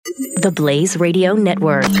The Blaze Radio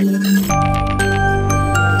Network.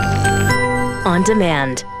 On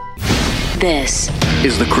demand. This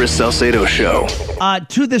is the Chris Salcedo Show.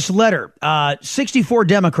 To this letter, 64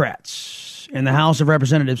 Democrats in the House of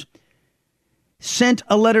Representatives sent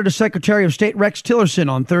a letter to Secretary of State Rex Tillerson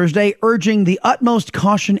on Thursday urging the utmost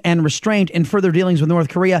caution and restraint in further dealings with North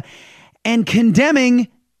Korea and condemning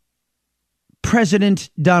President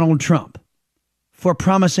Donald Trump for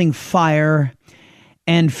promising fire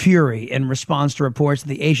and fury in response to reports that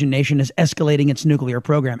the Asian nation is escalating its nuclear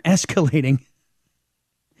program. Escalating.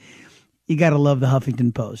 You got to love the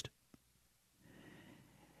Huffington Post.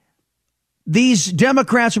 These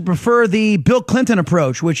Democrats would prefer the Bill Clinton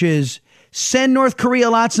approach, which is send North Korea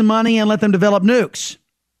lots of money and let them develop nukes.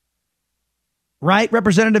 Right,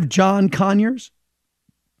 Representative John Conyers?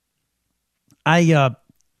 I'm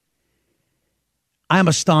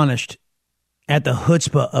astonished at the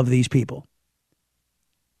chutzpah of these people.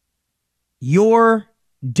 Your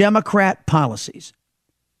Democrat policies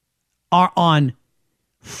are on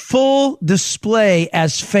full display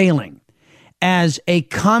as failing, as a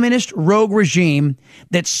communist rogue regime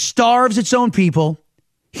that starves its own people,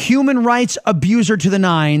 human rights abuser to the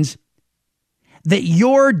nines, that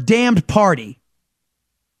your damned party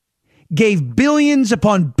gave billions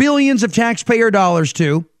upon billions of taxpayer dollars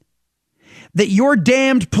to, that your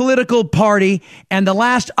damned political party and the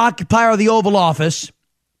last occupier of the Oval Office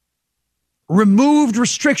removed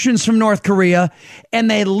restrictions from North Korea,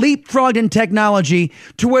 and they leapfrogged in technology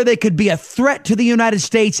to where they could be a threat to the United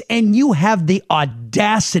States. And you have the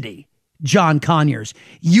audacity, John Conyers,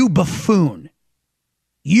 you buffoon,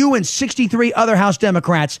 you and 63 other House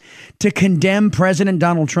Democrats, to condemn President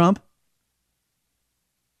Donald Trump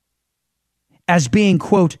as being,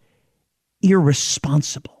 quote,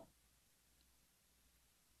 irresponsible.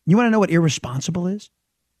 You want to know what irresponsible is?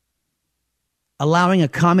 Allowing a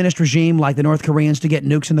communist regime like the North Koreans to get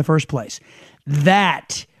nukes in the first place.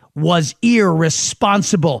 That was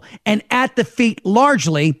irresponsible and at the feet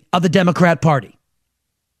largely of the Democrat Party.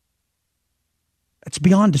 It's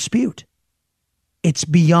beyond dispute. It's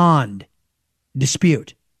beyond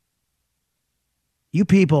dispute. You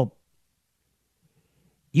people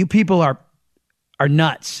are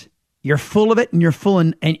nuts. You're full of it and you're full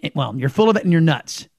of it and you're nuts.